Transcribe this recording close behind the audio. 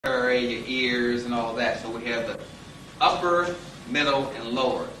your ears and all that. So we have the upper, middle, and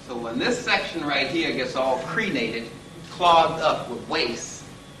lower. So when this section right here gets all crenated, clogged up with waste,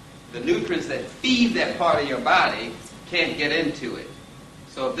 the nutrients that feed that part of your body can't get into it.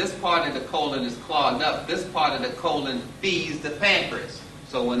 So if this part of the colon is clogged up, this part of the colon feeds the pancreas.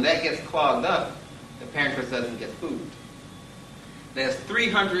 So when that gets clogged up, the pancreas doesn't get food. There's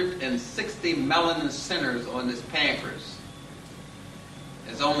 360 melanin centers on this pancreas.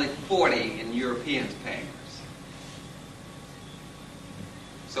 There's only 40 in Europeans' pancreas.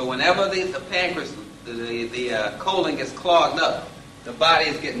 So whenever the pancreas, the colon gets clogged up, the body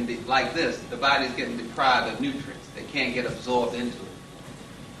is getting, like this, the body is getting deprived of nutrients. They can't get absorbed into it.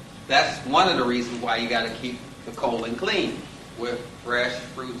 That's one of the reasons why you got to keep the colon clean with fresh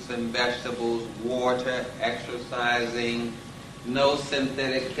fruits and vegetables, water, exercising, no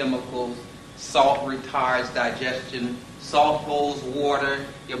synthetic chemicals. Salt retards digestion. Salt holds water.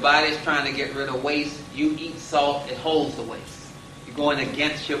 Your body's trying to get rid of waste. You eat salt, it holds the waste. You're going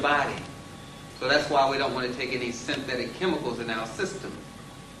against your body. So that's why we don't want to take any synthetic chemicals in our system.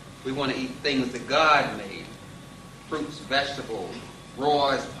 We want to eat things that God made. Fruits, vegetables, raw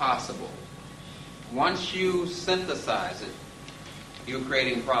as possible. Once you synthesize it, you're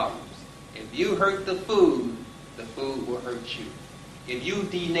creating problems. If you hurt the food will hurt you. If you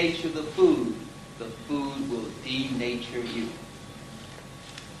denature the food will denature you.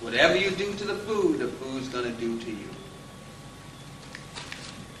 Whatever you do to the food's going to do to you.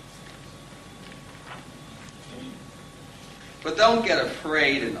 But don't get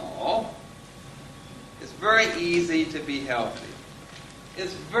afraid and all. It's very easy to be healthy.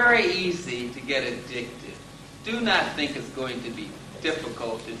 It's very easy to get addicted. Do not think it's going to be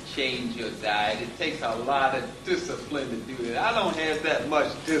difficult to change your diet. It takes a lot of discipline to do that. I don't have that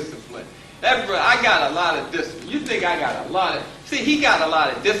much discipline. I got a lot of discipline. You think I got a lot of... See, he got a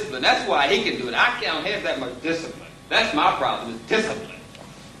lot of discipline. That's why he can do it. I don't have that much discipline. That's my problem, is discipline.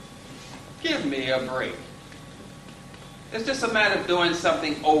 Give me a break. It's just a matter of doing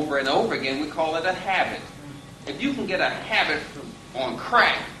something over and over again. We call it a habit. If you can get a habit on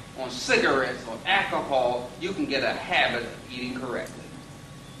crack, on cigarettes, on alcohol, you can get a habit of eating correctly.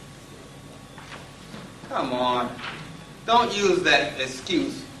 Come on. Don't use that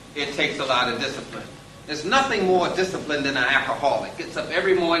excuse, it takes a lot of discipline. There's nothing more disciplined than an alcoholic. Gets up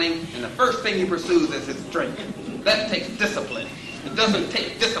every morning and the first thing he pursues is his drink. That takes discipline. It doesn't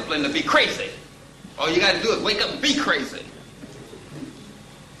take discipline to be crazy. All you got to do is wake up and be crazy.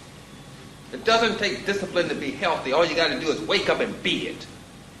 It doesn't take discipline to be healthy. All you got to do is wake up and be it.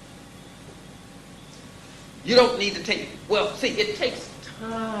 You don't need to take... Well, see, it takes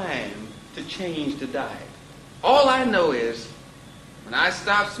time to change the diet. All I know is when I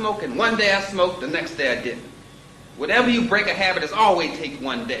stopped smoking, one day I smoked, the next day I didn't. Whatever you break a habit, it's always take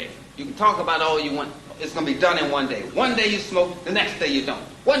one day. You can talk about all you want. It's going to be done in one day. One day you smoke, the next day you don't.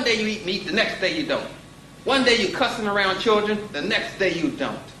 One day you eat meat, the next day you don't. One day you're cussing around children, the next day you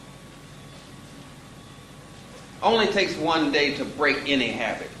don't. Only takes one day to break any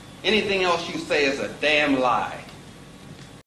habit. Anything else you say is a damn lie.